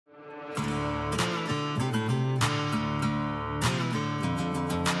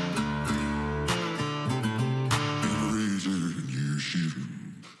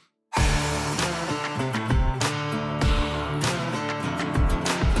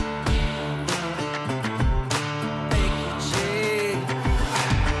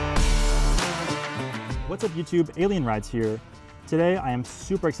What's up YouTube, Alien Rides here. Today I am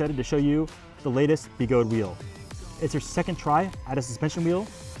super excited to show you the latest Begode wheel. It's their second try at a suspension wheel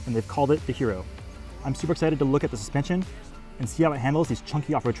and they've called it the Hero. I'm super excited to look at the suspension and see how it handles these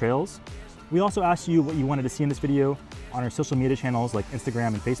chunky off-road trails. We also asked you what you wanted to see in this video on our social media channels like Instagram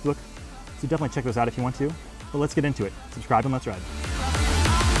and Facebook, so definitely check those out if you want to. But let's get into it. Subscribe and let's ride.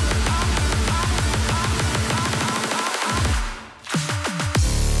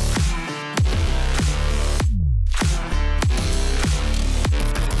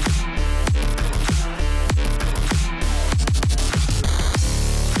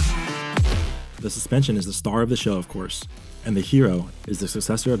 The suspension is the star of the show, of course, and the Hero is the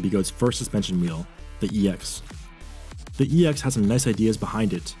successor of Begode's first suspension wheel, the EX. The EX has some nice ideas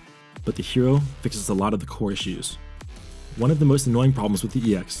behind it, but the Hero fixes a lot of the core issues. One of the most annoying problems with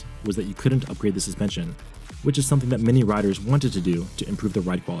the EX was that you couldn't upgrade the suspension, which is something that many riders wanted to do to improve the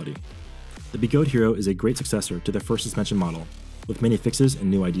ride quality. The Begode Hero is a great successor to their first suspension model, with many fixes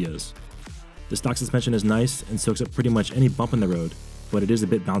and new ideas. The stock suspension is nice and soaks up pretty much any bump in the road, but it is a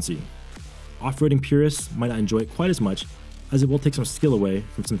bit bouncy. Off-roading purists might not enjoy it quite as much, as it will take some skill away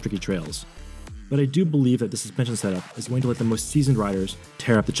from some tricky trails. But I do believe that the suspension setup is going to let the most seasoned riders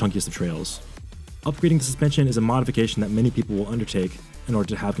tear up the chunkiest of trails. Upgrading the suspension is a modification that many people will undertake in order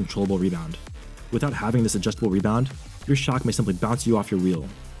to have controllable rebound. Without having this adjustable rebound, your shock may simply bounce you off your wheel.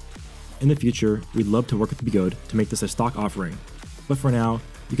 In the future, we'd love to work with Begode to make this a stock offering, but for now,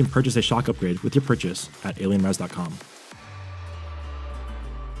 you can purchase a shock upgrade with your purchase at alienrides.com.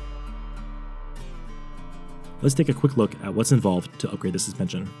 Let's take a quick look at what's involved to upgrade the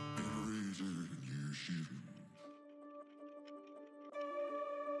suspension.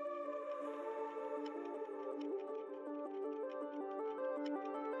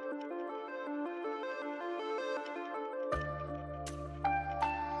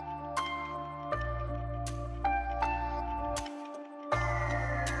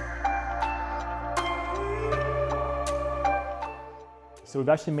 So we've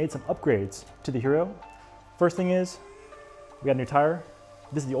actually made some upgrades to the Hero. First thing is, we got a new tire.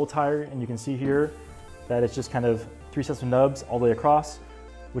 This is the old tire, and you can see here that it's just kind of 3 sets of nubs all the way across,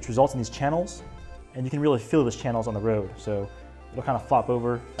 which results in these channels. And you can really feel those channels on the road. So it'll kind of flop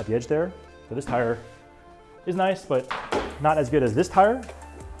over at the edge there. So this tire is nice, but not as good as this tire,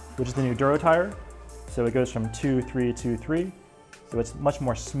 which is the new Duro tire. So it goes from 2.3 to 3. So it's much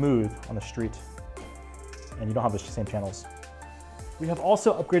more smooth on the street, and you don't have those same channels. We have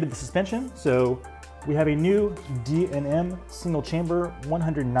also upgraded the suspension. So we have a new D&M single chamber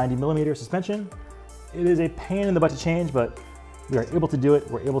 190mm suspension. It is a pain in the butt to change, but we are able to do it.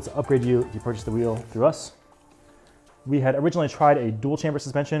 We're able to upgrade you if you purchase the wheel through us. We had originally tried a dual chamber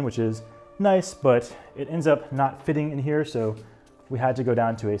suspension, which is nice, but it ends up not fitting in here, so we had to go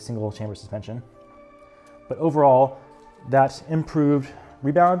down to a single chamber suspension. But overall, that improved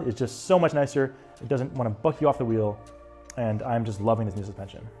rebound is just so much nicer. It doesn't want to buck you off the wheel, and I'm just loving this new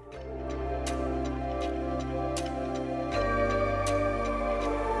suspension.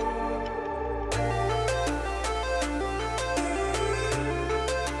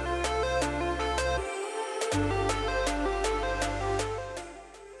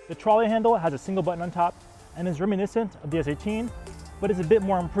 The trolley handle has a single button on top and is reminiscent of the S18, but is a bit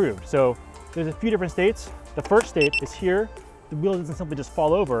more improved. So there's a few different states. The first state is here. The wheel doesn't simply just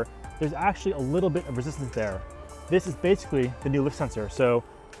fall over. There's actually a little bit of resistance there. This is basically the new lift sensor. So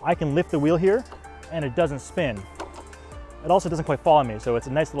I can lift the wheel here and it doesn't spin. It also doesn't quite fall on me, so it's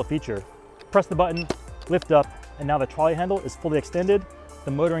a nice little feature. Press the button, lift up, and now the trolley handle is fully extended.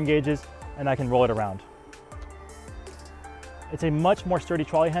 The motor engages and I can roll it around. It's a much more sturdy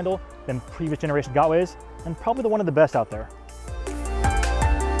trolley handle than previous generation Gotways, and probably one of the best out there.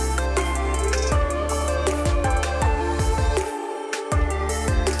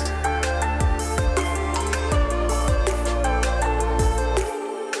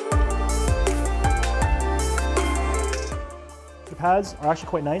 The pads are actually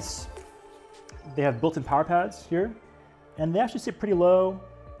quite nice. They have built-in power pads here, and they actually sit pretty low,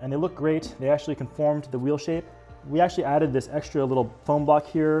 and they look great. They actually conform to the wheel shape. We actually added this extra little foam block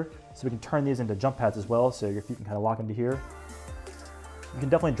here, so we can turn these into jump pads as well, so your feet can kind of lock into here. You can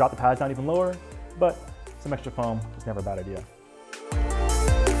definitely drop the pads down even lower, but some extra foam is never a bad idea.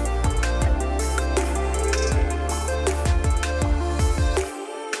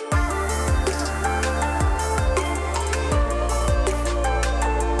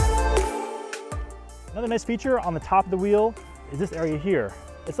 Another nice feature on the top of the wheel is this area here.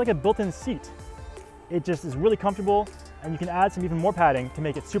 It's like a built-in seat. It just is really comfortable, and you can add some even more padding to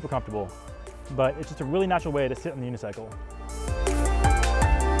make it super comfortable. But it's just a really natural way to sit on the unicycle.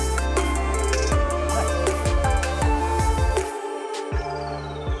 Nice.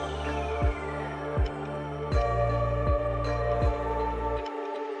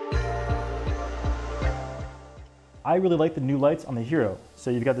 I really like the new lights on the Hero. So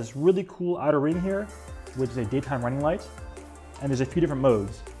you've got this really cool outer ring here, which is a daytime running light, and there's a few different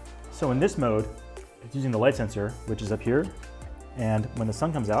modes. So in this mode, it's using the light sensor, which is up here, and when the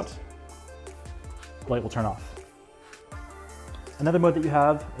sun comes out, the light will turn off. Another mode that you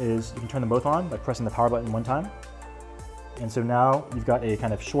have is you can turn them both on by pressing the power button one time. And so now you've got a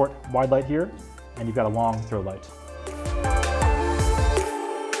kind of short wide light here, and you've got a long throw light.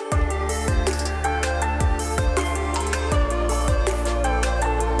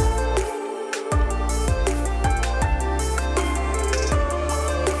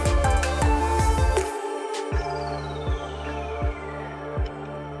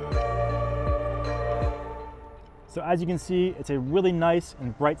 So as you can see, it's a really nice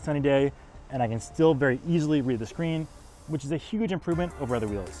and bright sunny day, and I can still very easily read the screen, which is a huge improvement over other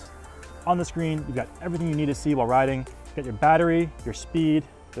wheels. On the screen, you've got everything you need to see while riding. You've got your battery, your speed,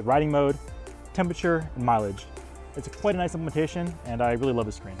 the riding mode, temperature, and mileage. It's quite a nice implementation, and I really love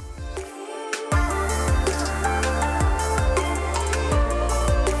the screen.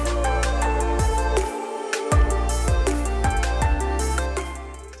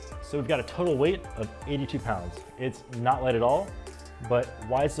 So we've got a total weight of 82 pounds. It's not light at all, but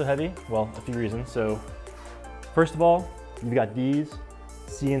why it's so heavy? Well, a few reasons. So first of all, you've got these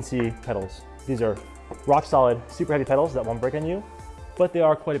CNC pedals. These are rock solid, super heavy pedals that won't break on you, but they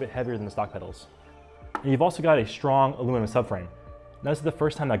are quite a bit heavier than the stock pedals. And you've also got a strong aluminum subframe. Now this is the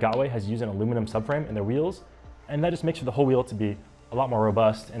first time that Gotway has used an aluminum subframe in their wheels, and that just makes for the whole wheel to be a lot more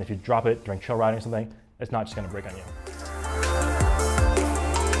robust, and if you drop it during trail riding or something, it's not just gonna break on you.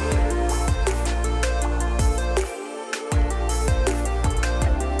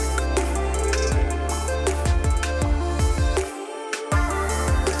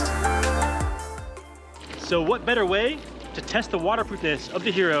 So what better way to test the waterproofness of the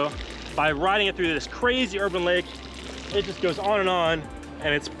Hero by riding it through this crazy urban lake. It just goes on,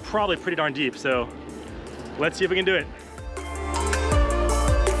 and it's probably pretty darn deep. So let's see if we can do it.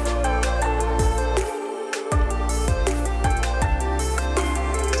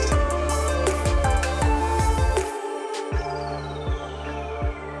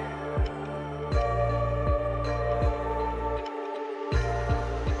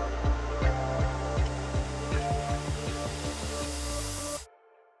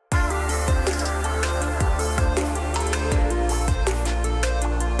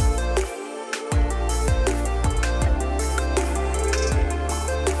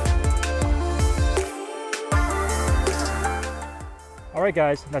 All right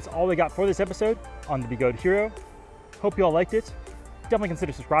guys, that's all we got for this episode on the Begode Hero. Hope you all liked it. Definitely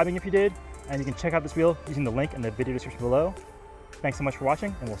consider subscribing if you did, and you can check out this wheel using the link in the video description below. Thanks so much for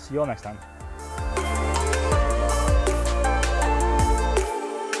watching, and we'll see you all next time.